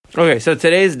Okay, so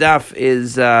today's daf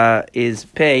is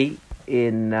pei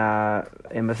in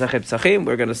Masechet Pesachim.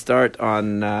 We're going to start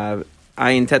on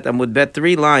Ayin Tet Amud Bet,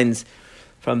 3 lines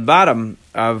from the bottom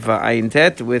of Ayin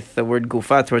Tet with the word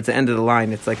Gufa towards the end of the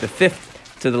line. It's like the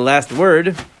 5th to the last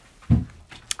word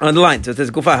on the line. So it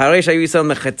says Gufa.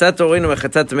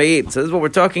 So this is what we're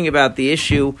talking about, the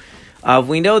issue of,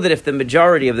 we know that if the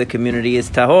majority of the community is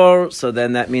tahor, so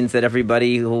then that means that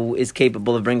everybody who is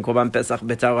capable of bringing Korban Pesach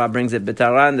B'Tara brings it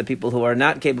B'Tara, and the people who are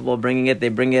not capable of bringing it, they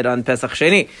bring it on Pesach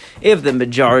Sheni. If the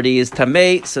majority is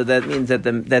Tamei, so that means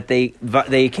that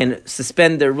they can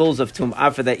suspend their rules of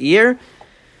Tum'ah for that year,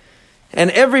 and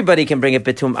everybody can bring it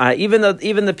B'Tum'ah, even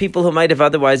the people who might have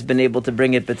otherwise been able to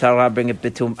bring it B'Tara, bring it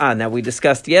B'Tum'ah. Now, we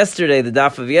discussed yesterday, the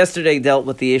daf of yesterday dealt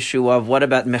with the issue of what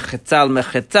about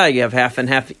Mechetza? You have half and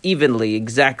half evenly,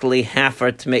 exactly half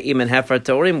are Tme'im and half are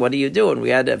Torim. What do you do? And we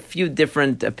had a few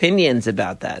different opinions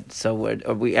about that. So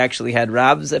we actually had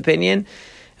Rab's opinion,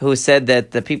 who said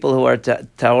that the people who are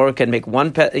tahor can make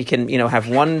have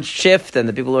one shift, and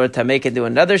the people who are tamei can do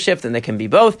another shift, and they can be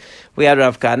both. We had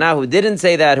Rav Kahana, who didn't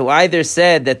say that, who either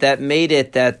said that made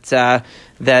it that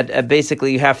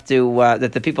basically you have to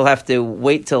that the people have to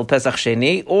wait till Pesach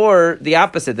Sheni, or the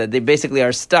opposite, that they basically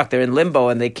are stuck, they're in limbo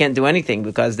and they can't do anything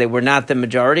because they were not the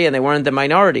majority and they weren't the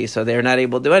minority, so they're not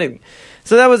able to do anything.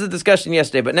 So that was the discussion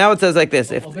yesterday. But now it says like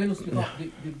this: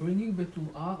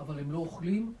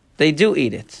 they do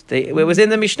eat it. It was in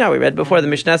the Mishnah. We read before. The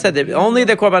Mishnah said that only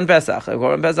the Korban Pesach. The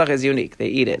Korban Pesach is unique. They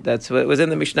eat it. That's what was in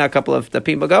the Mishnah a couple of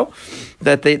dapim ago.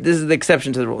 This is the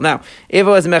exception to the rule. Now, if it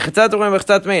was mechetzat urim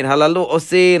mechetzat mein, halalu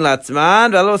osin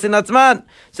latzman, halalu osin latzman.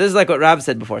 So this is like what Rab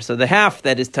said before. So the half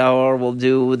that is tahor will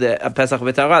do the Pesach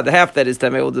b'tara. The half that is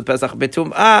tamei will do Pesach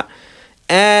b'tum'ah.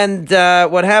 And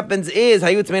what happens is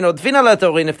hayut meino dfina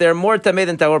latorin. If there are more tamei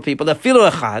than tahor people, afilu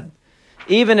echad.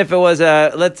 Even if it was,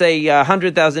 let's say,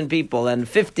 100,000 people and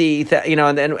 50,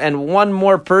 and one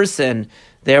more person,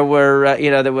 there were,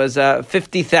 there was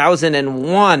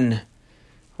 50,001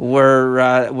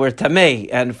 were tamei,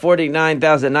 and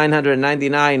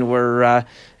 49,999 were,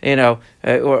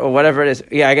 or whatever it is.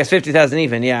 Yeah, I guess 50,000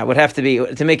 even. Yeah, it would have to be,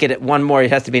 to make it one more. It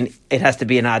has to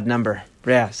be an odd number.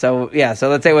 Yeah. So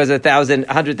let's say it was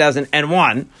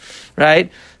 100,001.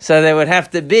 Right? So there would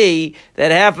have to be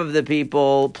that half of the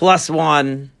people plus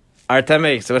one are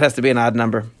tamei. So it has to be an odd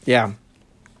number. Yeah.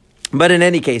 But in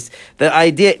any case, the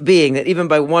idea being that even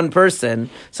by one person,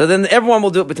 so then everyone will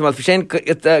do it b'tumal fishen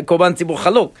korban tzibur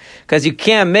chaluk, because you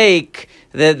can't make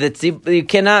you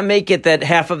cannot make it that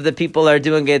half of the people are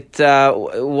doing it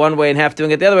one way and half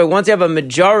doing it the other way. Once you have a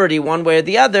majority one way or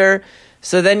the other,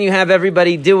 so then you have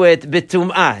everybody do it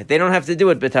b'tum'ah. They don't have to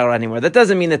do it b'tahor anymore. That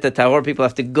doesn't mean that the tahor people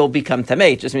have to go become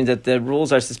tamei. It just means that the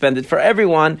rules are suspended for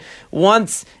everyone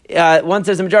once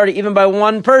there's a majority, even by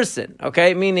one person.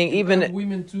 Okay, meaning even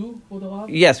women too for the Rav?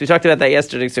 Yes, we talked about that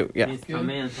yesterday too. Yeah,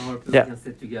 tamei and tahor people can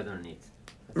sit together and eat.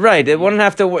 Right, you wouldn't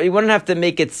have to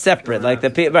make it separate, right?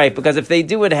 Because if they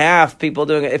do it half, people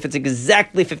doing it, if it's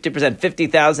exactly 50%,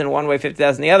 50,000 one way,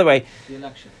 50,000 the other way. The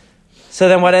election. So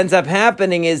then what ends up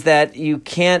happening is that you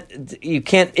can't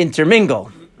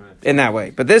intermingle in that way.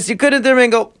 But this you could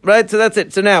intermingle, right? So that's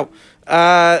it. So now,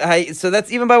 so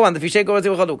that's even by one. The Fishay goes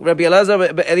to Rabbi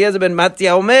Eliezer ben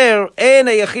Matya Omer,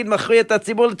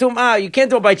 you can't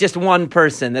do it by just one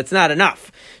person. That's not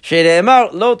enough. Because it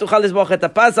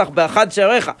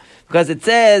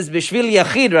says, Bishvil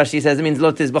Yachid, Rashi says, it means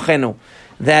lo tizbochenu.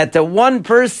 That one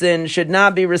person should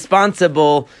not be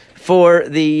responsible for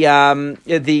the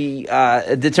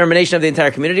determination of the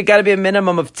entire community. Got to be a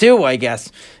minimum of 2, I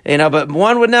guess. But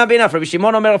one would not be enough. Rabbi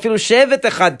Shimon Omer afilu shevet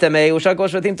echad tamei ushal kol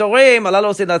shvatim torim alal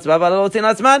osin latzma v'alal osin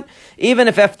latzman. Even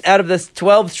if out of the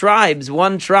 12 tribes,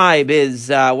 one tribe is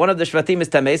one of the shvatim is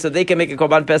tamei, so they can make a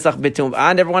korban pesach b'tum'ah,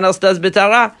 and everyone else does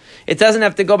b'tara. It doesn't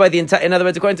have to go by the entire. In other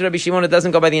words, according to Rabbi Shimon, it doesn't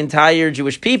go by the entire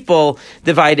Jewish people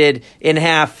divided in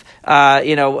half.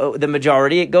 The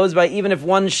majority. It goes by even if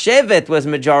one shevet was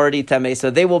majority tamei, so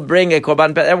they will bring a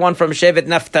korban. Everyone from shevet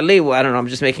Naphtali, I don't know, I'm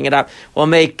just making it up, will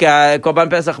make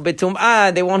korban pesach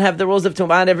b'tum'ah. They won't have the rules of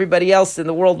tum'ah, and everybody else in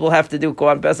the world will have to do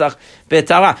korban pesach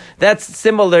b'tara. That's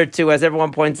similar to, as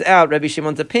everyone points out, Rabbi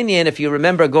Shimon's opinion. If you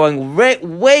remember, going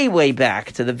way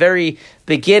back to the very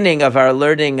beginning of our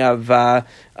learning of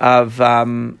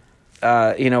Daf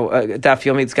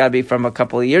Yomi, it's got to be from a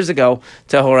couple of years ago,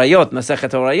 to Horayot,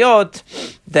 Masechet Horayot,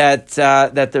 that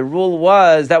the rule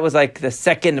was, that was like the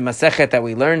second Masechet that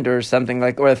we learned, or something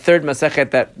like, or the third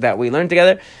Masechet that we learned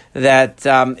together, that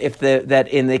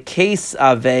in the case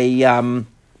of in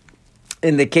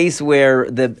the case where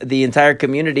the entire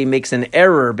community makes an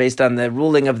error based on the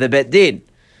ruling of the Bet Din,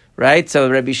 right? So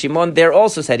Rabbi Shimon there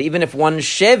also said, even if one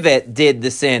shevet did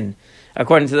the sin,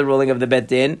 according to the ruling of the Bet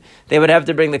Din, they would have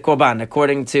to bring the korban.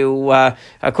 According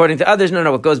to others,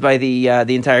 no, it goes by the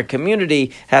entire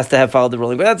community has to have followed the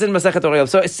ruling. But that's in Masechet Oriyot.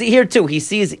 So see here too, he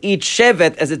sees each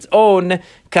shevet as its own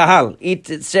kahal, each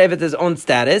shevet as own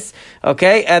status.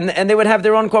 Okay, and they would have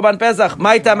their own korban pesach.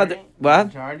 What?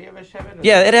 Majority of a shevet?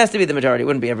 Yeah, it has to be the majority. It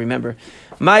wouldn't be every member.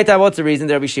 What's the reason?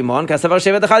 Rabbi Shimon,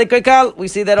 we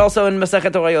see that also in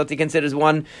Masechet Orayot. He considers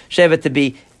one shevet to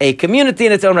be a community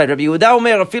in its own right. Rabbi Yehuda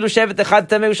Omer, afilu shevet echad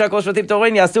tameh u'shakol shvatim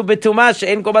torein yasu betumah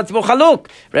she'en korban tzibur chaluk.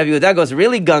 Rabbi Yehuda goes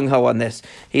really gung ho on this.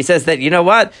 He says that, you know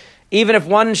what? Even if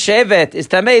one shevet is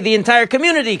tameh, the entire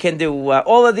community can do.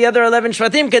 All of the other 11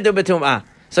 shvatim can do betumah.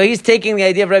 So he's taking the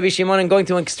idea of Rabbi Shimon and going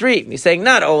to an extreme. He's saying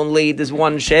not only does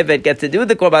one shevet get to do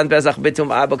the korban pesach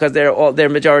betumah because they're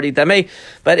majority tamei,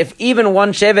 but if even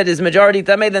one shevet is majority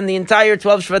tamei, then the entire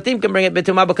 12 shvatim can bring it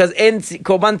betumah because in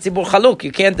korban tzibur chaluk,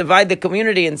 you can't divide the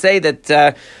community and say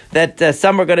that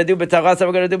some are going to do betara, some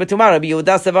are going to do betumah. Rabbi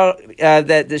Yehuda savar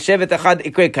that the shevet echad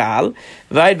ikre kal,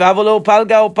 right? V'avolo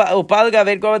upalga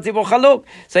ve'et korban tzibur chaluk.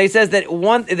 So he says that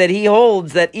he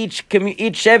holds that each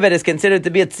shevet is considered to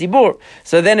be a tzibur.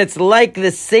 So then it's like the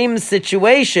same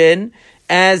situation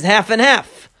as half and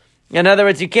half. In other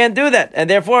words, you can't do that. And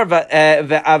therefore,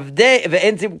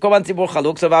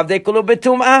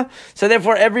 so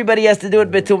therefore everybody has to do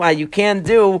it betum'ah. You can't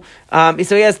do, so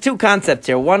he has two concepts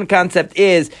here. One concept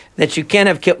is that you can't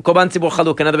have korban tzibur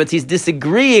chaluk. In other words, he's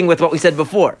disagreeing with what we said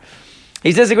before.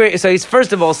 He's disagreeing. So he's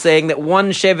first of all saying that one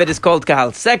shevet is called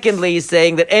kahal. Secondly, he's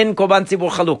saying that en korban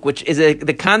tzibur chaluk, which is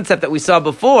the concept that we saw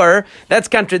before. That's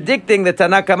contradicting the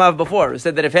Tanakh Kamav before. We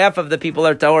said that if half of the people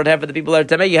are tahor and half of the people are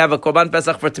tamei, you have a korban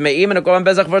pesach for tameim and a korban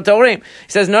pesach for tahorim.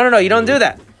 He says, no, you don't do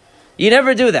that. You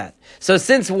never do that. So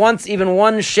since even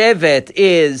one shevet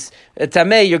is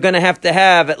tamei, you're going to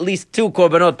have at least 2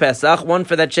 korbanot pesach, one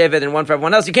for that shevet and one for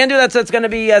everyone else. You can't do that, so it's going to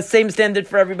be same standard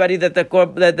for everybody that that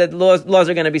laws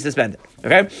are going to be suspended.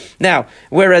 Okay. Now,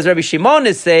 whereas Rabbi Shimon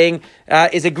is saying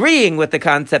is agreeing with the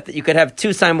concept that you could have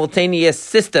 2 simultaneous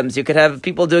systems. You could have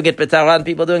people doing it betara and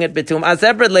people doing it betumah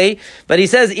separately. But he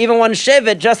says even one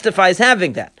shevet justifies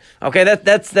having that. Okay,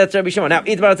 that's Rabbi Shimon. Now,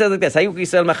 Itmar says like this: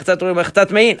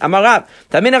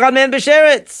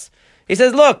 he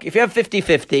says, look, if you have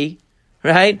 50-50,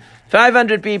 right?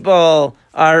 500 people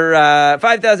are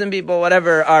 5,000 people,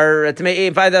 whatever, are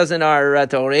tamei, 5,000 are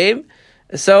tahorim.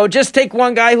 So just take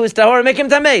one guy who's tahor and make him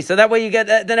tamei. So that way you get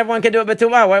then everyone can do it. But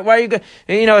why are you?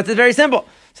 It's very simple.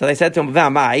 So they said to him,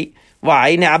 "Why?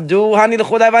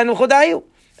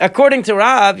 According to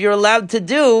Rav, you're allowed to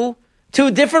do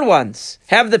 2 different ones.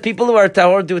 Have the people who are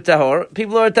tahor do tahor,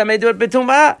 people who are tamei do it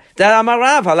betumah.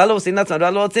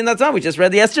 We just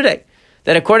read yesterday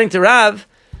that according to Rav,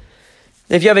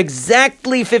 if you have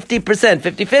exactly 50%,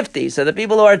 50-50, so the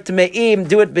people who are tameim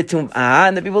do it betumah,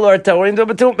 and the people who are tahorim do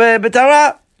it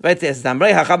betara.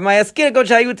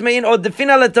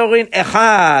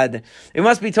 We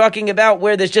must be talking about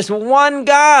where there's just one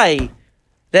guy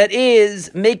that is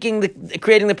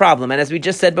creating the problem. And as we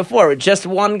just said before, just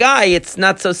one guy, it's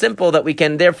not so simple that we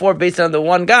can, therefore, based on the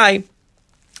one guy,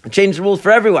 change the rules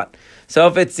for everyone. So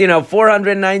if it's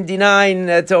 499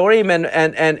 tahorim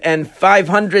and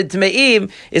 500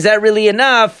 tameim, is that really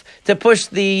enough to push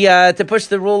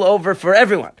the rule over for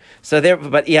everyone? So there,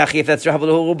 but if that's Rav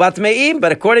tameim,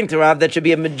 but according to Rav, that should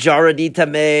be a majority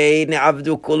tamei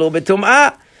ne'avdu kulu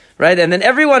betumah. Right, and then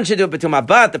everyone should do it betumah.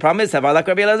 But the problem is,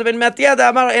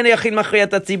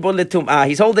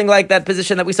 he's holding like that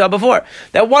position that we saw before.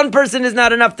 That one person is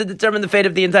not enough to determine the fate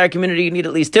of the entire community. You need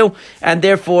at least 2, and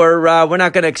therefore we're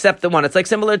not going to accept the one. It's like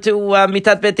similar to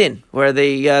mitat Bet Din, where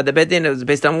the Bet Din is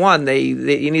based on one.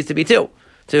 It needs to be 2.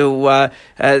 To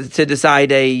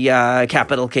decide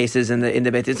capital cases in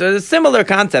the Beit Din. So it's a similar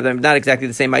concept. Not exactly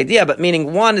the same idea, but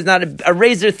meaning one is not a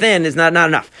razor thin is not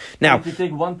enough. Now, if you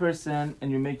take one person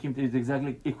and you make him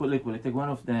exactly equal, you take one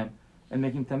of them and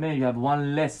make him tamei, you have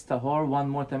one less tahor, one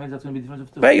more tamei. That's going to be a difference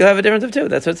of 2. Right, you have a difference of 2.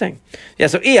 That's what it's saying. Yeah.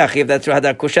 So if that's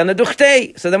hadar kushana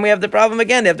duchtei. So then we have the problem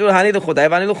again. They have to do hani luchudai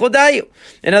vani luchudayu.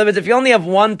 In other words, if you only have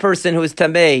one person who is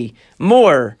tamei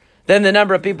more than the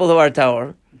number of people who are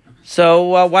tahor,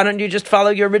 so why don't you just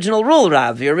follow your original rule,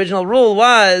 Rav? Your original rule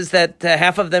was that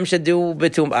half of them should do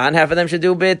betumah and half of them should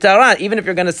do betara. Even if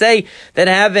you're going to say that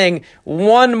having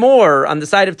one more on the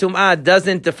side of tum'ah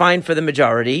doesn't define for the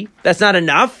majority, that's not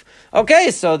enough.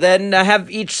 Okay, so then have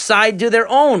each side do their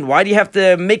own. Why do you have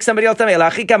to make somebody else tamei?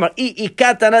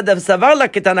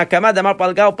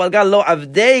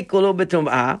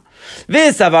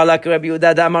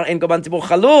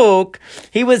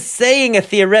 He was saying a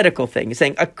theoretical thing. He's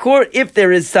saying, if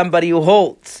there is somebody who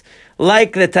holds,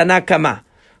 like the Tanakama,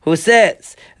 who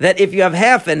says that if you have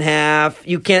half and half,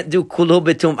 you can't do kulu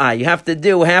b'tum'ah. You have to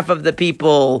do half of the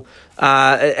people will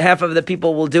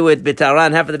do it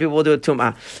b'taran, half of the people will do it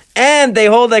tum'ah. And they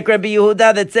hold like Rabbi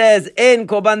Yehuda that says, in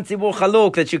korban tzibur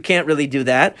chaluk, that you can't really do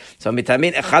that. So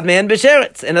mitamin echad me'en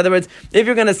b'sheretz. In other words, if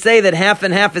you're going to say that half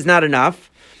and half is not enough,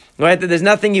 right, that there's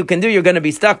nothing you can do, you're going to be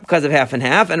stuck because of half and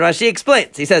half. And Rashi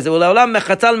explains. He says,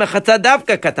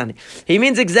 he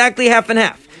means exactly half and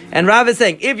half. And Rav is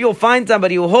saying, if you'll find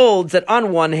somebody who holds that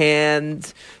on one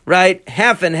hand, right,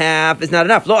 half and half is not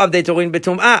enough. Lo avdei torin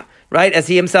b'tum'ah, right, as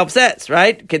he himself says,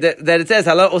 right, that it says,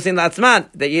 halo osin la'atzman,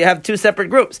 that you have two separate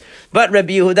groups. But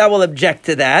Rabbi Yehuda will object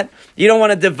to that. You don't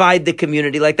want to divide the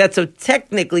community like that. So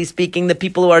technically speaking, the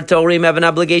people who are Torim have an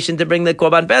obligation to bring the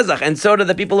Korban Pesach, and so do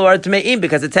the people who are Tme'im,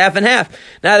 because it's half and half.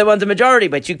 Neither one's a majority,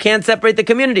 but you can't separate the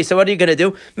community. So what are you going to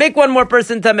do? Make one more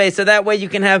person Tameh, so that way you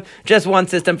can have just one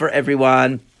system for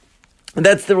everyone. And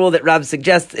that's the rule that Rav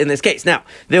suggests in this case. Now,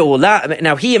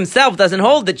 he himself doesn't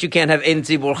hold that you can't have in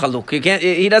tzibur chaluk.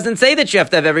 He doesn't say that you have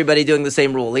to have everybody doing the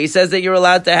same rule. He says that you're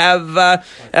allowed to have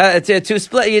to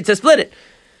split it.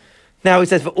 Now he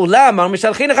says, why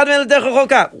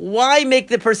make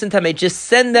the person tamei? Just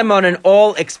send them on an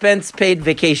all expense paid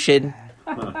vacation.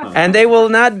 And they will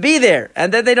not be there,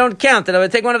 and then they don't count. And I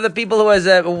would take one of the people who was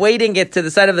waiting it to the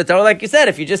side of the tahor, like you said.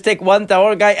 If you just take one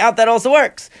tahor guy out, that also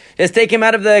works. Just take him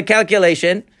out of the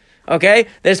calculation. Okay,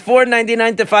 there's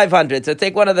 499 to 500. So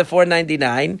take one of the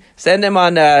 499, send him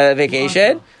on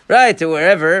vacation, right, to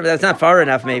wherever. That's not far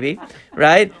enough, maybe,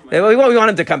 right? We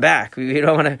want him to come back. We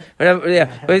don't want to.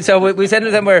 Yeah. So we send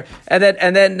him somewhere, and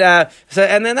then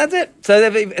that's it. So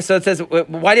it says,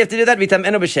 why do you have to do that?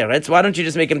 Why don't you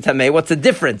just make him tamei? What's the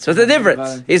difference? What's the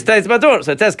difference? He's tais batur.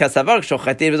 So it says kasavar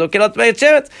shochatir v'zokilot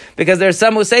sheretz, because there's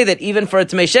some who say that even for a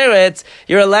tamei sheretz,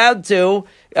 you're allowed to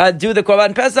do the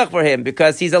Korban Pesach for him,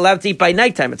 because he's allowed to eat by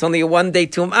nighttime. It's only a 1 day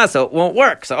tum'ah, so it won't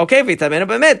work. So okay, v'tamenu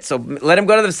b'met. So let him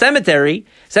go to the cemetery,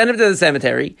 send him to the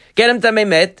cemetery, get him tamei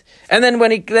met, and then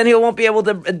he won't be able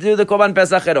to do the Korban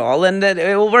Pesach at all, and then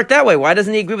it will work that way. Why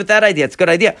doesn't he agree with that idea? It's a good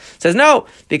idea. Says no,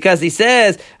 because he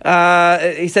says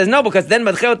no, because then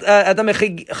adam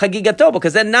chagigato,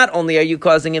 because then not only are you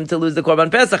causing him to lose the Korban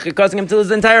Pesach, you're causing him to lose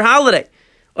the entire holiday.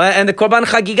 And the Korban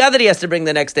Chagiga that he has to bring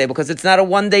the next day, because it's not a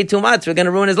 1 day tum'ah, we're going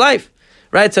to ruin his life.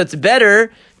 Right? So it's better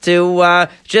to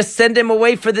just send him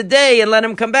away for the day and let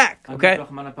him come back. Okay? What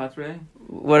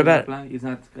about it?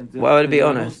 Why would it be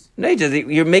honest? No,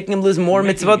 you're making him lose more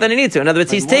mitzvot than he needs to. In other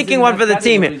words, he's taking one for the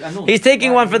team here. He's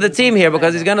taking one for the team here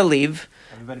because he's going to leave.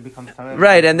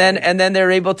 Right, and then they're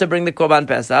able to bring the Korban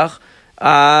Pesach,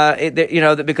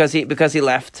 because he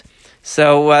left.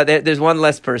 So there's one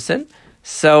less person.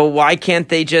 So why can't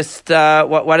they just?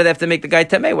 Why do they have to make the guy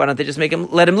tamei? Why don't they just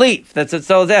let him leave? That's what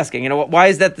Saul is asking. Why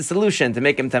is that the solution to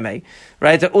make him tamei?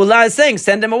 Right? So Ula is saying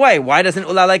send him away. Why doesn't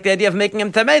Ula like the idea of making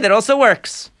him tamei? That also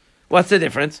works. What's the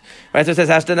difference? Right? So it says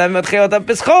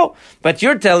but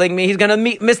you're telling me he's going to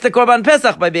miss the Korban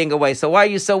Pesach by being away. So why are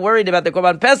you so worried about the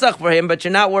Korban Pesach for him, but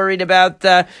you're not worried about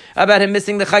him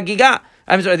missing the Chagiga?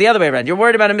 I'm sorry, the other way around. You're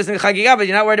worried about him missing the Chagiga, but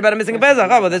you're not worried about him missing a Pesach.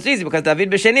 Oh, well, that's easy, because David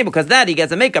b'Sheni, because that he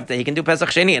gets a makeup day. He can do Pesach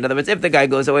Sheni. In other words, if the guy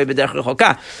goes away b'derech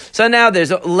rechoka. So now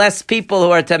there's less people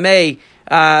who are tamei,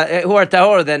 who are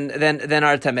tahor than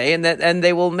are tamei, and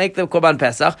they will make the Korban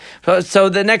Pesach. So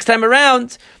the next time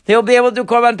around, he'll be able to do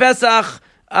Korban Pesach.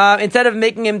 Instead of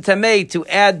making him tamei to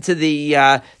add to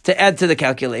the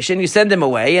calculation, you send him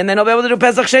away, and then he'll be able to do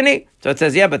Pesach Sheni. So it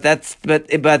says, yeah, but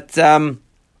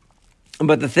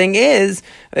the thing is,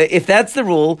 if that's the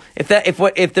rule,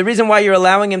 if the reason why you're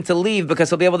allowing him to leave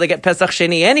because he'll be able to get Pesach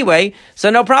Sheni anyway,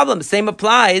 so no problem. Same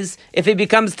applies if he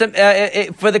becomes for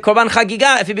the Korban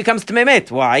Chagiga, if he becomes Tmemet.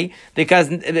 Why? Because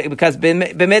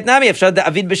Bemet Nami Efshad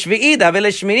David b'Shvi'i David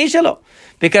l'Shmini Shelo.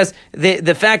 Because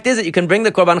the fact is that you can bring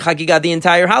the Korban Chagiga the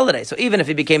entire holiday. So even if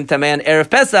he became Tamei on Erev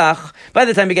Pesach, by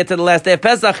the time you get to the last day of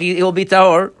Pesach, he'll be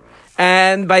Tahor.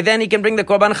 And by then he can bring the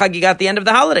Korban Chagiga at the end of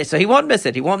the holiday. So he won't miss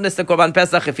it. He won't miss the Korban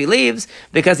Pesach if he leaves,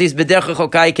 because he's B'derech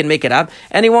Chokai, he can make it up.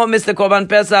 And he won't miss the Korban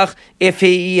Pesach if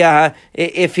he becomes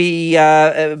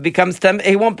Tamei.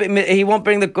 He won't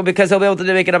bring because he'll be able to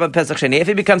make it up on Pesach Sheni. If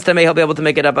he becomes Tamei, he'll be able to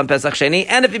make it up on Pesach Sheni.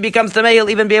 And if he becomes Tamei, he'll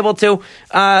even be able to do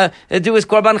his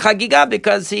Korban Chagiga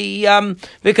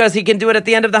because he can do it at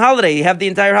the end of the holiday. You have the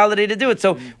entire holiday to do it.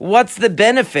 So what's the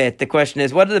benefit? The question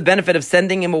is, what is the benefit of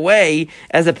sending him away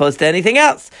as opposed to to anything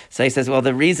else. So he says, well,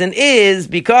 the reason is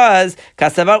because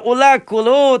kasavar ula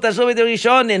kulu tashlum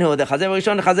rishon ninhu the chazev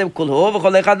rishon chazev kulu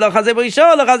v'chol echad lo chazev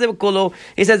rishon lo chazev kulu.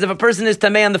 He says if a person is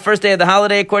tamei on the first day of the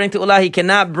holiday, according to ula, he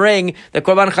cannot bring the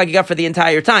korban chagigah for the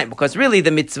entire time, because really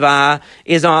the mitzvah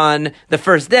is on the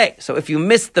first day. So if you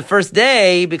missed the first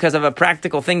day because of a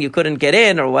practical thing you couldn't get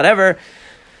in or whatever,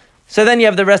 so then you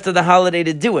have the rest of the holiday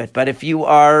to do it. But if you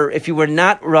were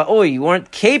not ra'oi, you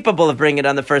weren't capable of bringing it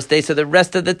on the first day, so the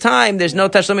rest of the time there's no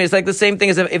tashlumi. It's like the same thing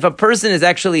as if a person is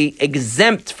actually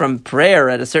exempt from prayer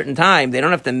at a certain time, they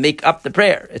don't have to make up the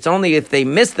prayer. It's only if they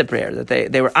miss the prayer that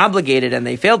they were obligated and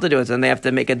they failed to do it, so then they have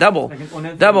to make a double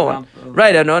one.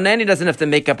 Right, an oneni doesn't have to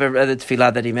make up the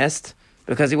tefillah that he missed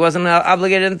because he wasn't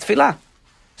obligated in tefillah.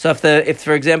 So if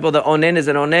for example the onen is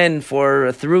an onen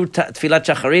through tefillah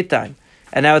shacharit time,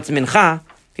 and now it's mincha,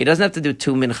 he doesn't have to do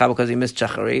 2 mincha because he missed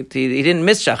shacharit. He didn't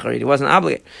miss shacharit. He wasn't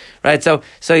obligated, right? So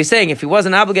he's saying if he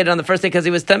wasn't obligated on the first day because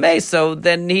he was tamei, so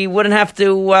then he wouldn't have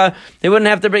to. He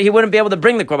wouldn't be able to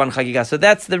bring the korban chagigah. So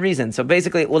that's the reason. So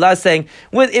basically, Ula is saying,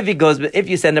 if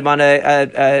you send him on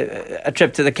a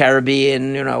trip to the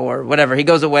Caribbean, or whatever, he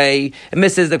goes away and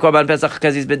misses the korban pesach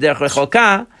because he's b'derech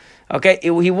recholka. Okay,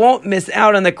 he won't miss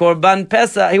out on the korban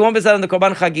pesach. He won't miss out on the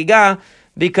korban chagigah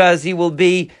because he was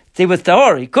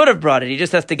tahor. He could have brought it. He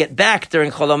just has to get back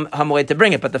during Chol HaMoed to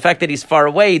bring it. But the fact that he's far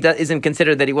away isn't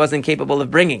considered that he wasn't capable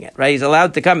of bringing it, right? He's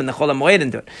allowed to come in the Chol HaMoed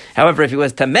and do it. However, if he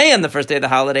was tamei on the first day of the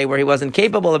holiday where he wasn't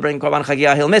capable of bringing Korban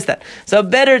Chagiyah, he'll miss that. So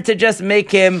better to just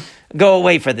make him go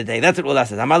away for the day. That's what Ula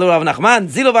says. Amalu Rav Nachman,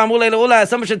 Zilu v'amru Ula.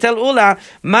 Someone should tell Ula,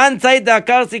 Man tzayid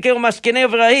da'akar sikeu mashkenei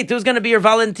v'rahit. Who's going to be your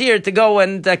volunteer to go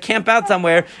and camp out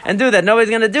somewhere and do that? Nobody's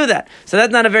going to do that. So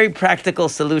that's not a very practical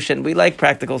solution. We like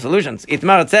practical solutions.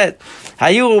 Itmar said,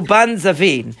 Hayu ban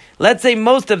zavin. Let's say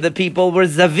most of the people were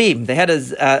zavim. They had a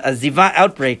ziva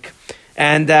outbreak.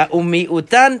 And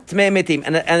umiutan tmei metim.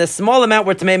 And a small amount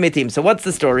were tmei metim. So what's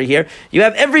the story here? You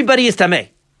have everybody is tamei.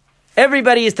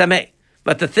 Everybody is tamei.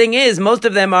 But the thing is, most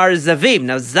of them are zavim.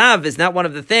 Now, zav is not one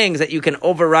of the things that you can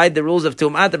override the rules of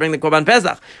tum'ah to bring the korban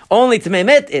pesach. Only tmei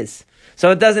met is. So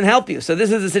it doesn't help you. So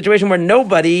this is a situation where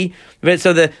nobody,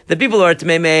 so the people who are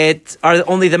tmei met are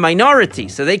only the minority.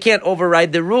 So they can't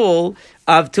override the rule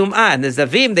of tum'ah. And the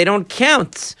zavim, they don't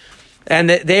count. And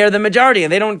they are the majority,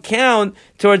 and they don't count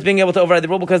towards being able to override the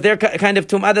rule because their kind of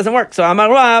tum'ah doesn't work. So Amar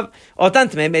Rav,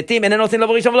 otan tmei metim, and then otin lo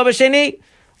b'rishon v'lo b'sheni.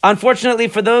 Unfortunately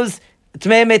for those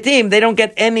Tmei Metim, they don't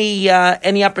get any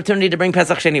opportunity to bring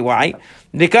Pesach Sheni. Why?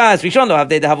 Because Rishon lo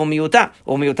havdei dehavu miyuta,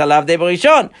 or miyuta lo havdei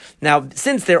b'Rishon. Now,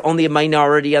 since they're only a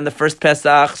minority on the first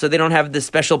Pesach, so they don't have the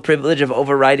special privilege of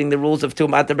overriding the rules of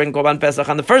Tum'ah to bring Korban Pesach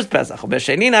on the first Pesach.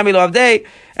 B'Sheni nami lo havdei,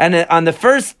 and on the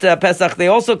first Pesach they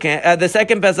also can't. The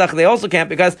second Pesach they also can't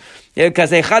because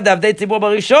echad havdei tzibur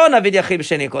b'Rishon avid yachid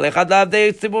b'Sheni. Kol echad lo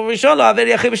havdei tzibur b'Rishon lo avid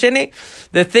yachid b'Sheni.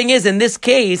 The thing is, in this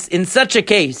case, in such a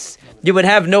case, you would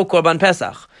have no Korban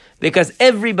Pesach because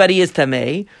everybody is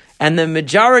Tamei and the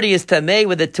majority is Tamei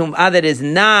with a Tum'ah that is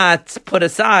not put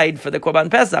aside for the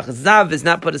Korban Pesach. Zav is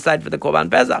not put aside for the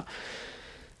Korban Pesach.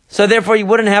 So therefore you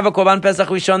wouldn't have a Korban Pesach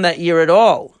Rishon that year at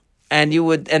all. And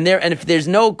if there's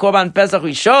no Korban Pesach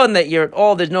Rishon that year at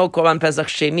all, there's no Korban Pesach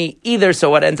Sheni either.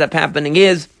 So what ends up happening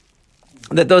is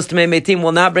that those Tamei Metim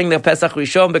will not bring the Pesach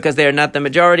Rishon because they are not the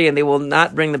majority and they will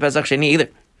not bring the Pesach Sheni either.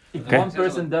 If one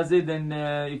person does it, then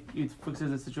it fixes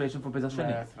the situation for Pesach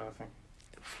Sheni.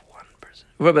 If one person,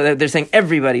 but they're saying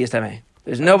everybody is tamei.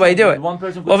 There's nobody do it. Well,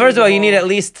 first of all, you need at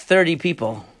least 30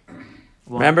 people.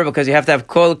 What? Remember, because you have to have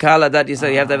kol kala that you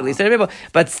say you have to have at least 30 people.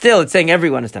 But still, it's saying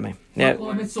everyone is tamei. Yeah.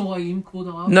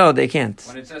 No, they can't.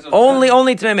 Only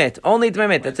tmei met. Only tmei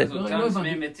met. That's it.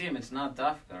 It's not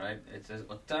dafka, right? It says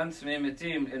otan tmei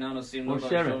metim ena nosim lo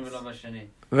b'rishon v'lo b'sheni.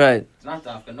 Right. It's not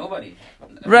dafka. Nobody.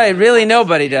 Right. Really,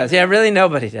 nobody does. Yeah. Really,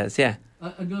 nobody does. Yeah.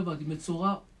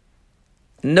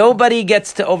 Nobody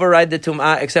gets to override the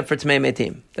tum'ah except for tmei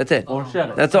metim. That's it.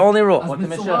 That's the only rule.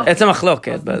 It's a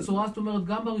machloket, but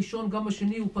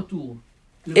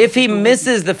if he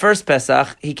misses the first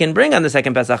Pesach, he can bring on the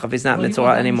second Pesach if he's not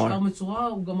Mitzorah anymore.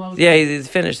 Yeah, he's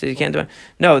finished. He can't do it.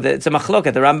 No, it's a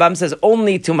machloket. The Rambam says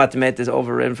only Tumat Met is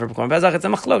overridden for Korban Pesach. It's a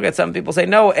machloket. Some people say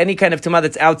no, any kind of Tumah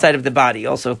that's outside of the body.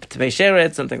 Also, Tmei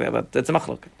Sheret, something like that. But it's a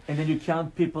machloket. And then you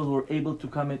count people who are able to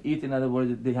come and eat. In other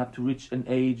words, they have to reach an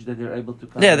age that they're able to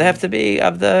come. Yeah, they have to be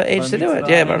of the age to do it.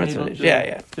 Yeah, bar mitzvah.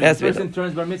 Yeah. So the person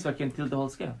turns bar mitzvah can tilt the whole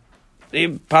scale.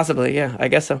 Possibly, yeah, I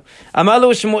guess so.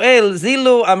 Amalu Shmuel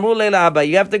Zilu Amru Leila Abba.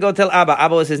 You have to go tell Abba.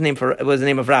 Abba was the name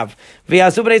of Rav.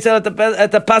 V'yasu b'nei Yisrael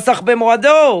et the Pasach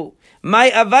b'moado.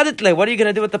 My avaditle. What are you going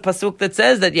to do with the pasuk that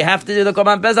says that you have to do the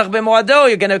Korban Pesach b'moado?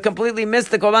 You're going to completely miss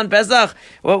the Korban Pesach.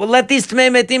 Well, let these Tmei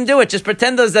Metim do it. Just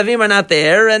pretend those Zavim are not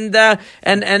there and let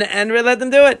them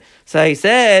do it. So he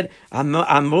said,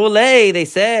 Amrulei, they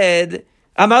said,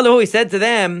 Amalu, he said to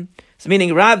them, so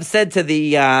meaning Rav said to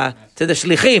the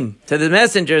shlichim, to the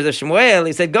messengers of Shmuel,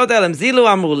 he said, go tell him, Zilu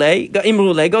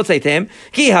Imrulei, go say to him,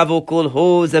 Ki havu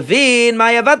kulhu zavin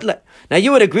ma'avatle. Now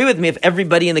you would agree with me if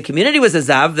everybody in the community was a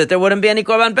Zav, that there wouldn't be any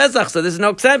Korban Pesach, so there's no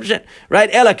exception. Right?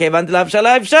 Ela kevan lav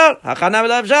shalai fshar, hachana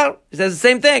lav shar. He says the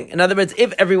same thing. In other words,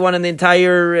 if everyone in the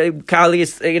entire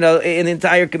Kalis, in the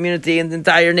entire community, in the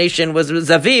entire nation was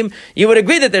Zavim, you would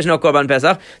agree that there's no Korban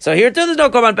Pesach. So here too there's no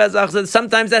Korban Pesach, so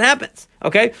sometimes that happens.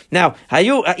 Okay? Now,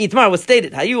 Itmar was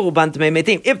stated, Hayu uban Tmei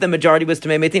Metim, if the majority was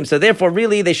Tmei Metim. So therefore,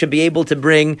 really, they should be able to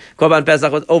bring Korban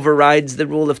Pesach, which overrides the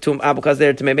rule of Tum'ah because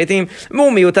they're Tmei Metim.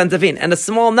 Mumi utan Zavin. And a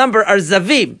small number are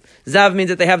Zavim. Zav means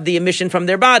that they have the emission from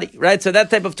their body, right? So that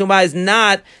type of Tum'ah is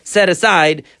not set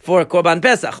aside for Korban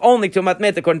Pesach. Only Tumat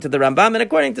Met, according to the Rambam, and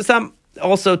according to some,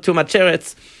 also Tumat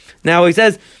Sheretz. Now he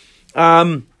says,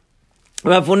 Rav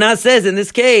Huna says in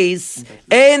this case,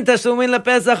 Ein tashlumin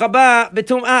lePesach haba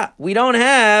b'tum'ah. We don't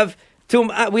have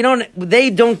tum'ah.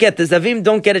 They don't get, the Zavim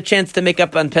don't get a chance to make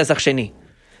up on Pesach Sheni.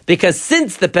 Because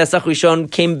since the Pesach Rishon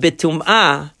came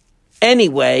b'tum'ah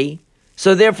anyway,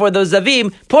 so therefore those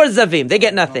Zavim, poor Zavim, they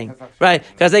get nothing, right?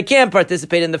 Because they can't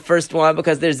participate in the first one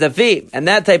because they're Zavim. And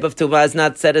that type of Tuvah is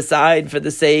not set aside for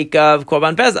the sake of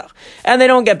Korban Pesach. And they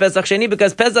don't get Pesach Sheni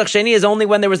because Pesach Sheni is only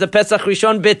when there was a Pesach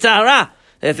Rishon b'tara.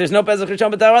 If there's no Pesach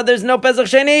Rishon b'tara, there's no Pesach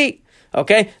Sheni.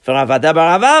 Okay? For Ravada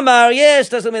bar Rava Amar, yes,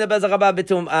 tasumi the Pesach haba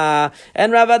b'tum'ah.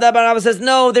 And Ravada bar Rava says,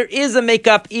 no, there is a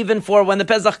makeup even for when the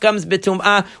Pesach comes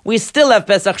b'tum'ah. We still have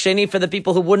Pesach Sheni for the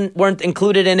people who weren't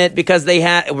included in it because they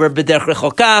were b'derech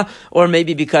rechoka, or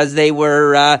maybe because they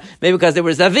were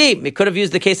Zavim. We could have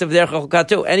used the case of b'derech rechoka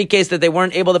too. Any case that they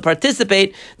weren't able to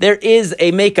participate, there is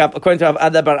a makeup according to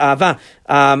Ravada bar Rava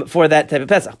for that type of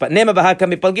Pesach. But Nema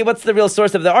b'haka mipalgi, what's the real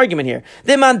source of the argument here?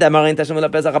 That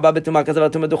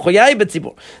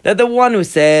the one who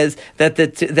says that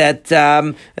that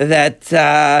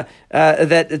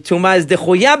Tumah is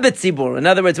dechuya b'tzibur. In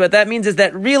other words, what that means is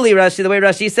that really, Rashi, the way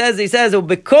Rashi says, he says,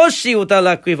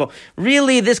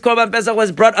 really, this Korban Pesach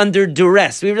was brought under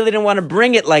duress. We really didn't want to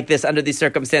bring it like this under these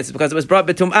circumstances because it was brought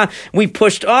b'tum'ah. We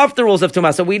pushed off the rules of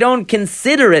Tumah, so we don't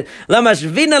consider it.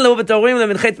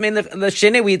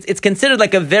 It's considered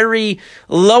like a very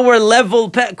lower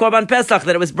level Korban Pesach,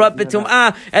 that it was brought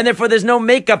b'tum'ah, and therefore there's no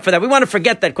makeup for that. We want to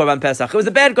forget that Korban Pesach. It was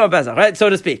a bad Korban Pesach, right? So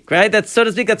to speak, right? That's what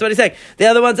he's saying. The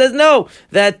other one says, no,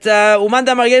 that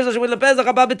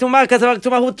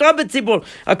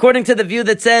according to the view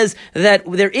that says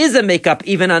that there is a makeup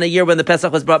even on a year when the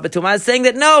Pesach was brought b'tumah, is saying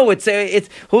that no, it's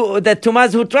that tumah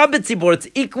is hutra b'tzibur. It's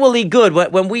equally good.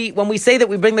 When we say that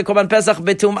we bring the Korban Pesach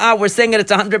b'tumah, we're saying that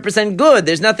it's 100% good.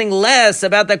 There's nothing less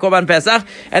about that Korban Pesach,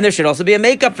 and there should also be a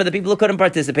makeup for the people who couldn't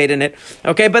participate in it.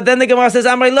 Okay, but then the Gemara says,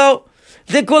 Amrei lo.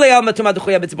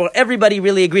 Everybody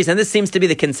really agrees, and this seems to be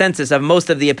the consensus of most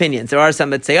of the opinions. There are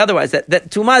some that say otherwise, that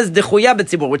Tumah is dechuya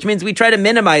b'tzibur, which means we try to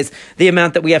minimize the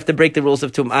amount that we have to break the rules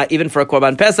of Tumah, even for a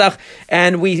Korban Pesach,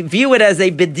 and we view it as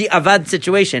a b'di'avad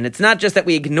situation. It's not just that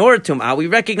we ignore Tumah, we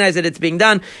recognize that it's being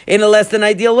done in a less than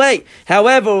ideal way.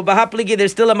 However,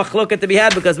 there's still a machloket to be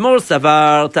had, because Mor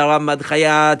Savar, Taram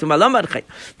Madchaya, Tumah lo Madchaya,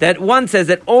 that one says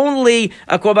that only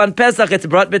a Korban Pesach, it's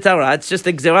brought b'tara, it's just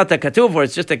a Gzerat HaKatuv, or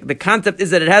it's just the concept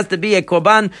is that it has to be a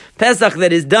Korban Pesach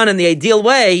that is done in the ideal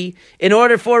way in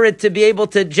order for it to be able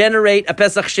to generate a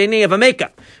Pesach Sheni of a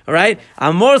makeup. All right?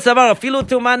 Amor Savar afilu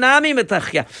tumah nami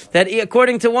metachya. That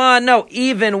according to one, no,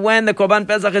 even when the Korban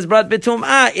Pesach is brought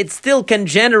b'tum'ah, it still can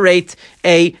generate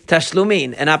a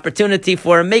tashlumin, an opportunity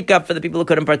for a makeup for the people who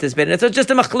couldn't participate in it. So it's just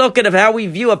a machloket of how we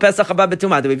view a Pesach haba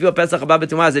b'tum'ah. Do we view a Pesach haba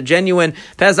b'tum'ah as a genuine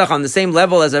Pesach on the same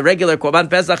level as a regular Korban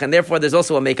Pesach, and therefore there's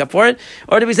also a makeup for it?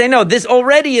 Or do we say, no, this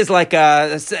already is like a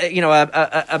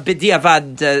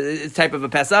b'diavad type of a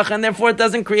Pesach, and therefore it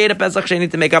doesn't create a Pesach Sheni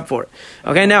to make up for it.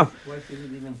 Okay, now. Why should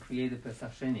it even create a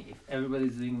Pesach Sheni if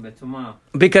everybody's doing Betumah?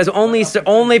 Because only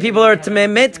people who are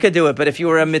Tmei could do it. But if you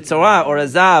were a Mitzorah or a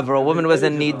Zav or a woman who was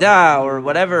in Nida or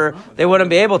whatever, they wouldn't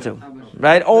be able to.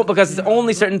 right? Oh, because it's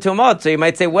only certain tumot. So you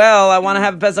might say, well, I want to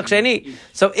have a Pesach Sheni.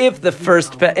 So if the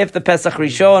Pesach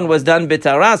Rishon was done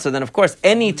b'tara, so then of course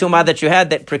any tumah that you had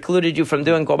that precluded you from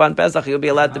doing Korban Pesach, you'll be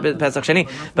allowed to do Pesach Sheni.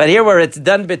 But here where it's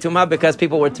done b'tumah because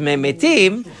people were Tmei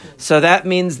Metim, so that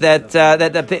means that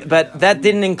but that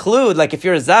didn't include, like if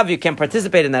you're a Zav, you can't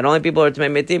participate in that. Only people who are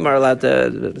Tmei Metim are allowed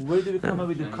to. Where do we come up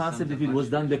with the concept if it was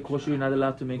done b'kosher, you're not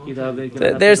allowed to make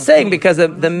it? They're saying because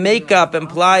the makeup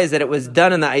implies that it was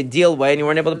done in the ideal way and you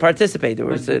weren't able to participate.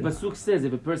 But the Pasuk says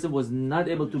if a person was not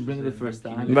able to bring the first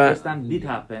time, the right. first time did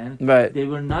happen, right. they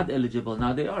were not eligible.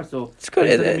 Now they are. So it's good.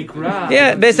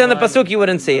 Yeah, based on the Pasuk, you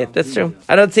wouldn't see it. That's true.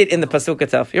 I don't see it in the Pasuk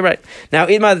itself. You're right. Now,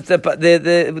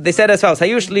 they said as follows: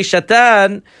 Hayu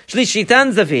shlishitan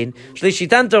zavin,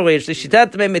 shlishitan torir,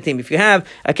 shlishitan tmei metim. If you have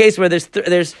a case where there's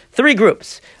three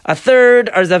groups, a third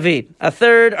are zavin, a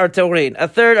third are torin, a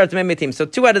third are tmei metim. So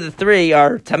 2 out of the 3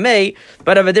 are tamei,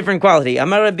 but of a different quality.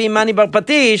 Amar Rabbi Mani bar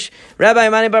Patish, Rabbi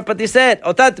Mani bar Patish said,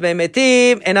 Otat tmei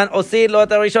metim, enan osid lo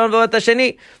rishon v'lo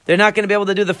sheni. They're not going to be able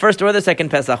to do the first or the second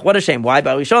Pesach. What a shame. Why?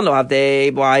 Barishon lo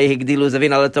avdei, why higdilu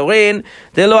zavin ala torin,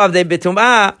 de lo avdei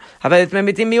betumah, havei tmei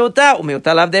metim miuta,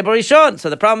 umiuta lo avdei barishon. So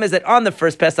the problem is that on the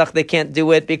first Pesach they can't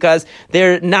do it because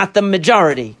they're not the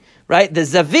majority. Right, the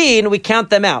Zavin, we count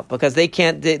them out because they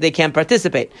can't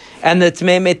participate, and the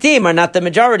Tmei Metim are not the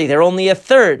majority; they're only a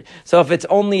third. So if it's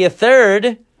only a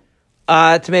third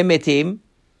Tmei Metim,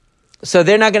 so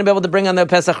they're not going to be able to bring on the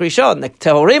Pesach Rishon. The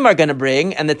Tehorim are going to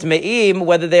bring, and the Tmeim,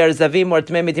 whether they are Zavim or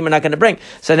Tmei Metim, are not going to bring.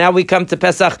 So now we come to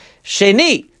Pesach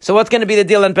Sheni. So what's going to be the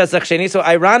deal on Pesach Sheni? So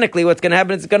ironically, what's going to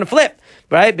happen is it's going to flip,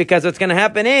 right? Because what's going to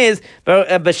happen is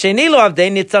b'Sheni lo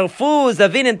avdei nitzarfu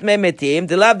Zavin and Tmei Metim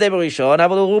dilav de b'Rishon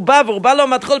aval ruba lo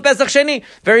matchol Pesach Sheni.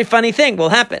 Very funny thing will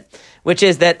happen, which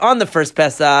is that on the first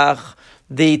Pesach,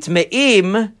 the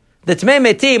Tmeim, the Tmei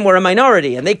Metim were a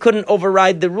minority, and they couldn't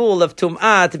override the rule of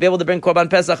Tum'ah to be able to bring Korban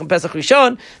Pesach and Pesach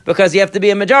Rishon because you have to be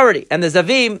a majority. And the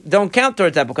Zavim don't count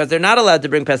towards that because they're not allowed to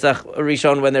bring Pesach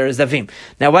Rishon when they're Zavim.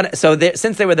 Now,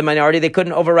 since they were the minority, they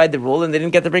couldn't override the rule, and they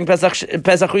didn't get to bring Pesach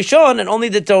Rishon, and only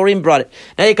the Torim brought it.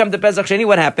 Now you come to Pesach Sheni,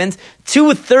 what happens?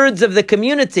 2/3 of the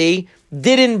community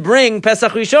didn't bring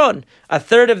Pesach Rishon. A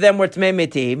third of them were Tmei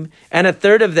Metim, and a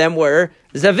third of them were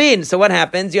Zavin. So what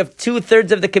happens? You have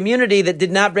 2/3 of the community that did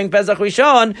not bring Pesach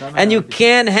Rishon, and you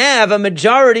can't have a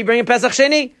majority bringing Pesach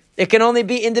Sheni. It can only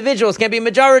be individuals, can't be a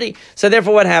majority. So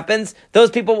therefore what happens? Those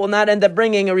people will not end up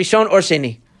bringing a Rishon or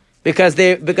Sheni. Because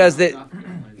the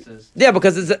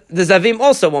Zavim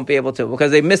also won't be able to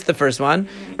because they missed the first one,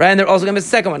 right? And they're also going to miss the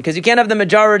second one because you can't have the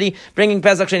majority bringing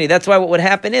Pesach Sheni. That's why what would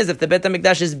happen is if the Beit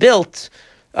HaMikdash is built,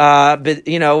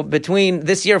 between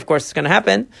this year, of course, it's going to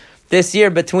happen. This year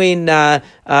between Pesach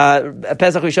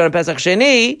Rishon and Pesach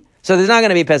Sheni, so there's not going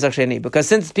to be Pesach Sheni because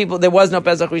since there was no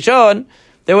Pesach Rishon,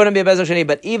 there wouldn't be a Pesach Sheni.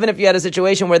 But even if you had a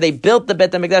situation where they built the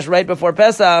Beit HaMikdash right before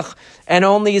Pesach, and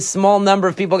only a small number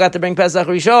of people got to bring Pesach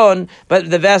Rishon, but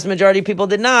the vast majority of people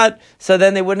did not, so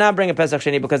then they would not bring a Pesach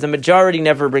Sheni because the majority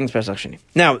never brings Pesach Sheni.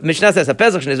 Now, Mishnah says, a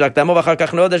Pesach Sheni is v'akdamo v'achar kach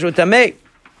noda shu tamei.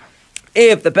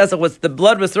 If the Pesach the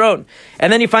blood was thrown,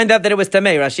 and then you find out that it was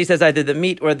tamei, Rashi says either the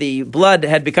meat or the blood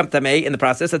had become tamei in the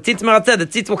process. The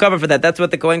tzitz will cover for that. That's what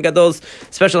the Kohen Gadol's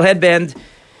special headband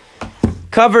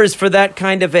covers for that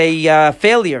kind of a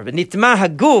failure. Nitma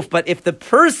haguf, but if the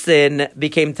person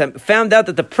found out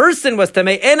that the person was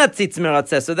tamei en tzitz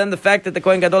meratzeh, so then the fact that the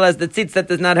Kohen Gadol has the tzitz, that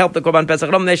does not help the Korban Pesach.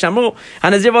 Rom neishamru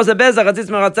hanazir vos bezach tzitz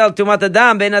meratzeh tumat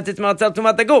adam ben tzitz meratzeh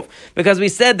tumat haguf, because we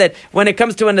said that when it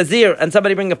comes to a nazir and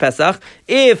somebody bring a Pesach,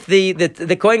 if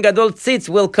the Kohen Gadol tzitz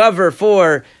will cover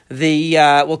for the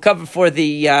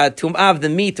tum'ah of the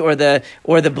meat or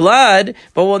the blood,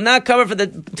 but will not cover for the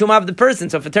tum'ah of the person.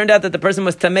 So if it turned out that the person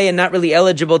was tamei and not really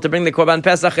eligible to bring the Korban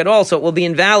Pesach at all, so it will be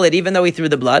invalid even though he threw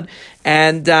the blood.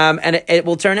 And it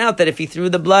will turn out that if he threw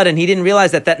the blood and he didn't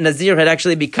realize that nazir had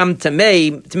actually become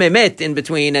tamei met in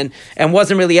between and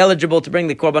wasn't really eligible to bring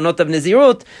the korbanot of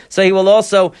nazirut, so he will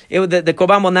also the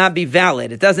korban will not be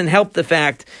valid. It doesn't help the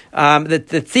fact that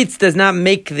the tzitz does not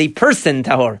make the person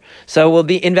tahor, so it will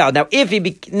be invalid. Now, if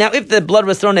the blood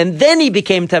was thrown and then he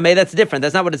became tamei, that's different.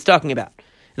 That's not what it's talking about.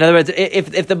 In other words,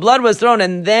 if the blood was thrown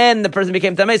and then the person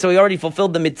became tamei, so he already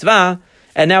fulfilled the mitzvah,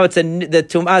 and now the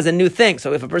tum'ah is a new thing.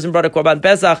 So if a person brought a korban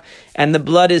pesach and the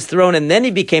blood is thrown and then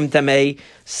he became tamei,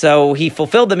 so he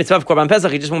fulfilled the mitzvah of korban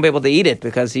pesach, he just won't be able to eat it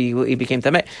because he became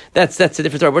tamei. That's a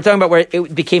different story. We're talking about where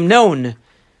it became known.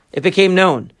 It became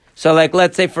known. So, like,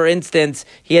 let's say, for instance,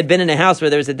 he had been in a house where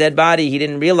there was a dead body. He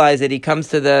didn't realize it. He comes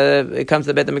to the Beit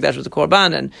HaMikdash with a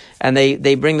korban, and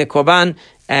they bring the korban,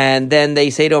 and then they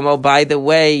say to him, "Oh, by the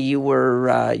way, you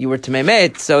were Tamei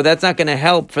Met," so that's not going to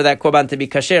help for that korban to be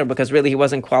kasher because really he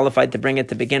wasn't qualified to bring it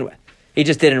to begin with. He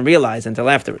just didn't realize until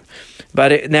afterward.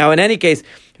 But now, in any case,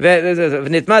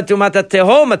 tumat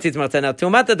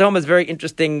tehom is very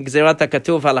interesting. Gzerat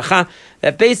hakatuv halacha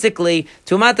that basically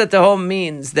tumat tehom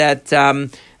means that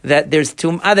that there's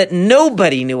tum'ah that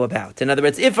nobody knew about. In other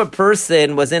words, if a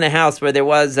person was in a house where there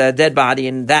was a dead body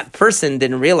and that person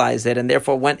didn't realize it and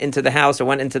therefore went into the house or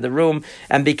went into the room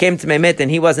and became Tamei Met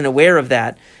and he wasn't aware of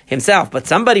that himself, but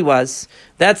somebody was,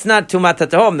 that's not tumat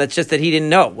tehom. That's just that he didn't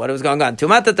know what was going on.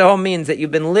 Tumat tehom means that you've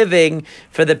been living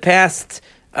for the past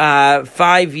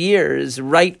 5 years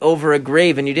right over a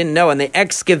grave and you didn't know, and they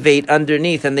excavate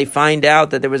underneath and they find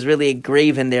out that there was really a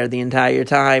grave in there the entire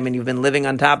time and you've been living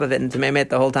on top of it in Tamei Met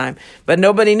the whole time, but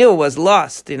nobody knew, it was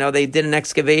lost. They did an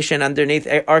excavation underneath,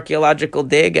 archaeological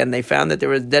dig, and they found that there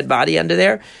was a dead body under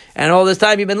there, and all this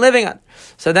time you've been living on.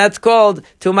 So that's called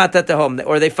tumat tehom.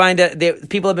 Or they find that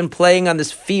people have been playing on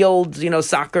this field,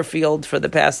 soccer field for the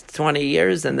past 20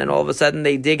 years, and then all of a sudden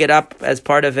they dig it up as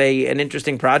part of an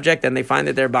interesting project, and they find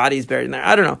that their body's buried in there.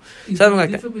 I don't know. Something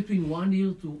like that. Is there a difference between 1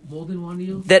 year to more than 1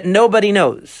 year? That nobody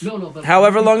knows. No, but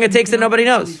however long it takes, that nobody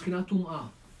knows.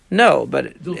 No,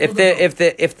 but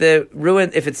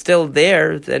if it's still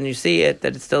there, then you see it,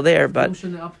 that it's still there, but...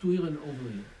 Up to here and over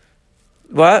here.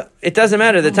 Well, it doesn't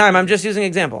matter the time. I'm just using an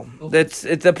example. Okay.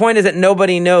 The point is that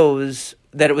nobody knows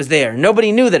that it was there.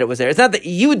 Nobody knew that it was there. It's not that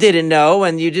you didn't know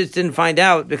and you just didn't find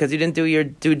out because you didn't do your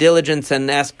due diligence and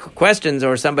ask questions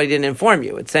or somebody didn't inform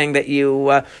you. It's saying that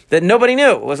that nobody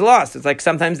knew. It was lost. It's like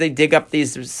sometimes they dig up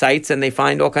these sites and they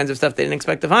find all kinds of stuff they didn't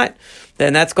expect to find.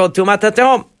 Then that's called tumat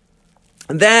tehom.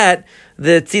 That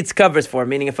the tzitz covers for,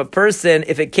 meaning if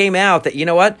it came out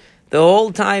that, the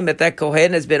whole time that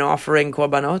Kohen has been offering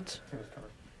korbanot,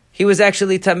 he was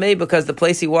actually tamei because the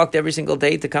place he walked every single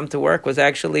day to come to work was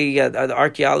actually, the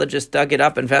archaeologist dug it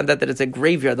up and found out that it's a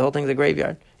graveyard. The whole thing's a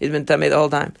graveyard. He's been tamei the whole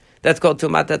time. That's called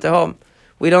tumat tehom.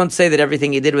 We don't say that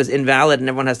everything he did was invalid and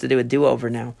everyone has to do a do-over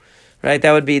now. Right?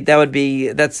 That's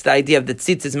the idea of the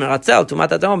tzitz is meratzel, tumat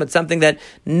tehom. It's something that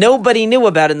nobody knew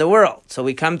about in the world. So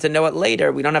we come to know it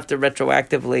later. We don't have to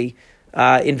retroactively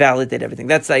invalidate everything.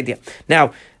 That's the idea.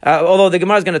 Now, although the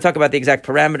Gemara is going to talk about the exact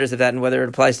parameters of that and whether it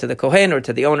applies to the Kohen or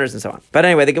to the owners and so on. But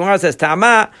anyway, the Gemara says,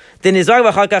 Ta'ama, dinizar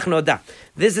v'char kach noda.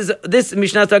 This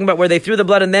Mishnah is talking about where they threw the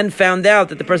blood and then found out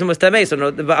that the person was tamei. So,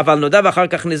 aval noda v'char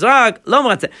kach nizrak, lo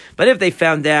meratzeh. But if they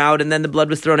found out and then the blood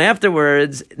was thrown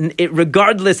afterwards,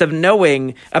 regardless of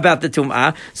knowing about the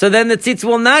tum'ah, so then the tzitz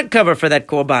will not cover for that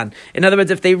korban. In other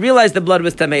words, if they realized the blood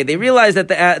was tamei, they realized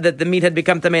that the meat had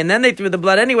become tamei, and then they threw the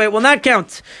blood anyway, it will not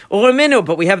count. Or minu,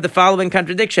 but we have the following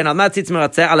contradiction. Al ma tzitz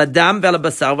meratzeh, al adam ve'al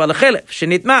basar ve'al chelef,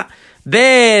 shenitma.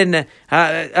 Ben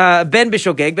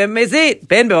b'shogeg, ben mezid,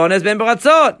 ben be'onez, ben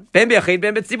b'ratzon, ben b'yachid,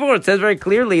 ben b'tzibur. It says very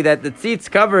clearly that the tzitz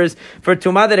covers for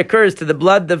tumah that occurs to the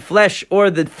blood, the flesh,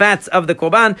 or the fats of the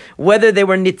korban, whether they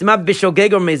were nitma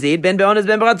b'shogeg or mezid, ben be'onez,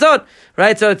 ben b'ratzon.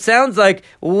 Right? So it sounds like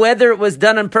whether it was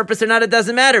done on purpose or not, it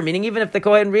doesn't matter. Meaning even if the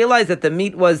Kohen realized that the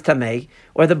meat was tamei,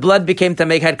 or the blood became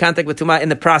tamei, had contact with tumah in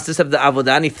the process of the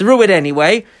avodah, and he threw it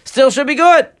anyway, still should be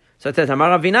good. So it says,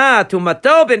 Amar Ravina,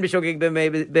 tumato ben b'shogeg ben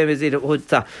mezid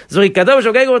hutza. Zrikato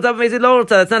b'shogeg hutza ben mezid lo hutza.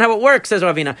 That's not how it works, says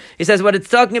Ravina. He says what it's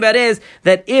talking about is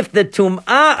that if the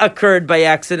tum'ah occurred by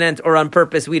accident or on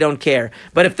purpose, we don't care.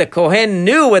 But if the Kohen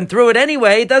knew and threw it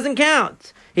anyway, it doesn't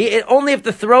count. Only if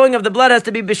the throwing of the blood has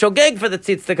to be b'shogeg for the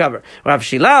tzitz to cover. Rav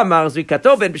Shila Amar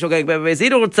Zrikato ben b'shogeg ben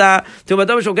mezid hutza,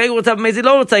 tumato b'shogeg hutza ben mezid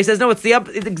lo hutza. He says, no, it's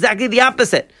exactly the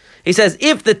opposite. He says,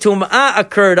 if the tum'ah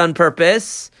occurred on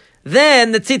purpose,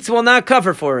 then the tzitz will not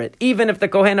cover for it, even if the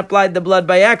Kohen applied the blood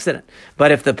by accident.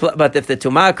 But if the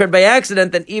tumah occurred by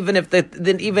accident, then even if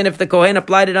the Kohen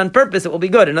applied it on purpose, it will be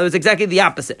good. In other words, exactly the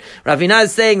opposite. Ravina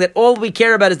is saying that all we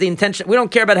care about is the intention. We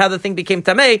don't care about how the thing became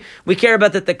tamei. We care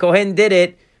about that the Kohen did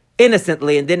it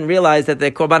innocently and didn't realize that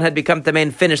the korban had become tamei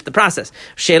and finished the process.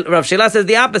 Rav Shila says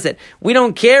the opposite. We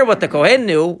don't care what the Kohen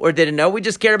knew or didn't know. We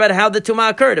just care about how the tumah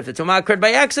occurred. If the tumah occurred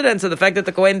by accident, so the fact that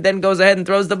the Kohen then goes ahead and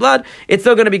throws the blood, it's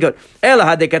still going to be good.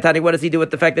 What does he do with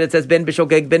the fact that it says ben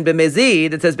b'shogeg ben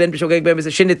b'mezid? It says ben b'shogeg ben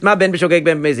b'mezid. Shinitma ben b'shogeg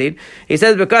ben b'mezid. He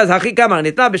says because hachi kamar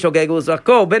nitma b'shogeg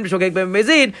uzako ben b'shogeg ben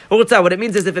b'mezid. What it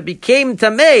means is if it became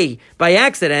tamei by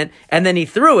accident and then he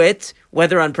threw it,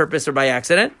 whether on purpose or by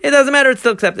accident, it doesn't matter, it's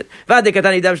still accepted. But what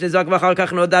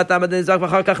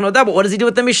does he do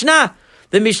with the Mishnah?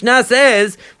 The Mishnah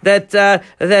says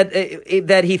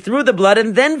that he threw the blood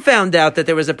and then found out that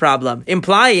there was a problem,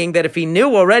 implying that if he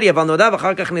knew already,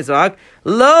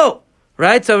 lo,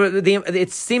 Right? So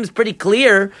it seems pretty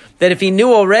clear that if he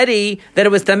knew already that it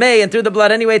was tamei and threw the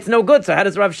blood anyway, it's no good. So how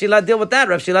does Rav Shila deal with that?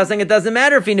 Rav Shila saying it doesn't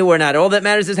matter if he knew or not. All that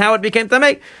matters is how it became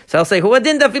tamei. So I'll say, he'll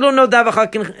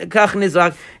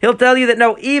tell you that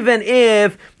no, even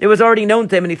if it was already known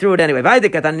to him and he threw it anyway.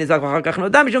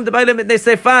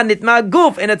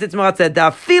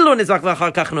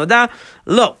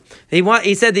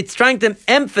 He said it's trying to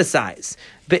emphasize,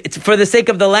 but it's for the sake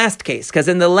of the last case, because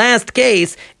in the last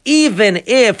case, even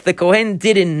if the Kohen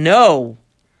didn't know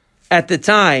at the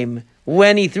time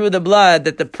when he threw the blood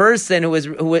that the person who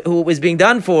was being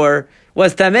done for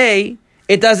was tamei,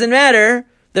 it doesn't matter.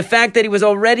 The fact that he was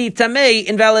already tamei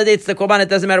invalidates the korban. It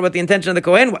doesn't matter what the intention of the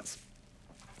Kohen was.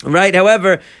 Right?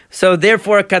 However, so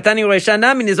therefore, katani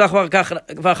reishanami nizach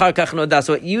v'achar kach noda.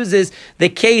 So it uses the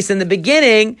case in the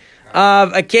beginning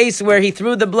of a case where he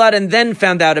threw the blood and then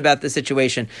found out about the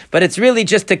situation. But it's really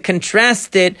just to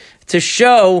contrast it, to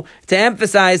show, to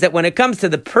emphasize that when it comes to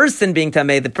the person being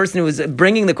tamei, the person who was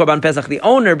bringing the korban pesach, the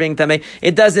owner being tamei,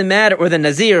 it doesn't matter, or the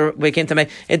nazir became tamei,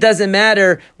 it doesn't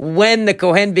matter when the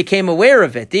kohen became aware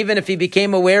of it. Even if he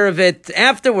became aware of it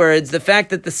afterwards, the fact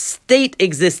that the state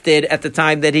existed at the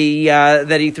time that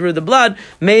he threw the blood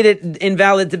made it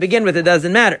invalid to begin with. It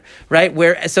doesn't matter, right?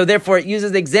 So therefore, it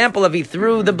uses the example of he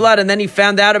threw the blood and then he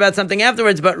found out about something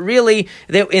afterwards. But really,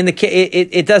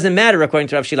 it doesn't matter according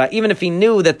to Rav Shila. Even if he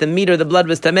knew that the meat or the blood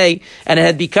was tamei and it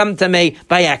had become tamei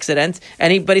by accident,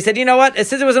 but he said, you know what?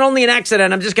 Since it was only an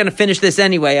accident, I'm just going to finish this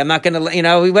anyway. I'm not going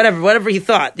to, whatever he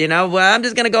thought, I'm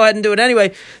just going to go ahead and do it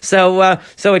anyway. So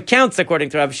it counts according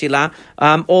to Rav Shila.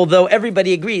 Although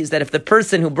everybody agrees that if the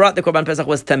person who brought the korban pesach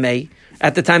was tamei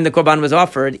at the time the korban was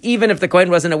offered, even if the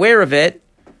kohen wasn't aware of it,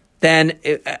 then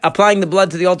applying the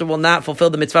blood to the altar will not fulfill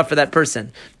the mitzvah for that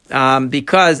person,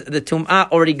 because the tum'ah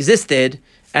already existed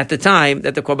at the time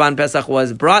that the korban pesach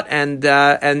was brought, and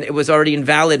it was already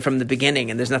invalid from the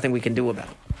beginning, and there's nothing we can do about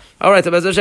it. All right, so